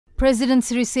President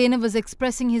Sirisena was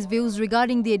expressing his views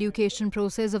regarding the education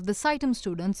process of the SAITM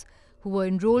students who were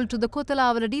enrolled to the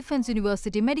Kotalawala Defence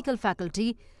University Medical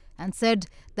Faculty and said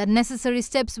that necessary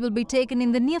steps will be taken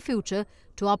in the near future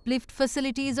to uplift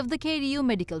facilities of the KDU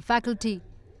Medical Faculty.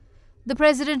 The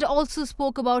President also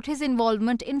spoke about his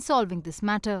involvement in solving this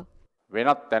matter.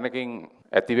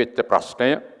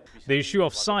 The issue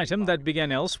of SAITM that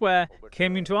began elsewhere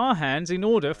came into our hands in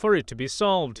order for it to be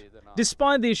solved.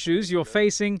 Despite the issues you're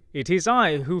facing, it is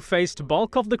I who faced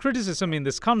bulk of the criticism in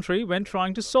this country when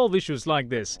trying to solve issues like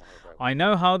this. I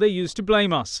know how they used to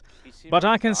blame us. But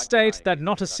I can state that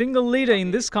not a single leader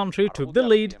in this country took the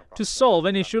lead to solve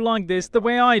an issue like this the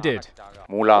way I did.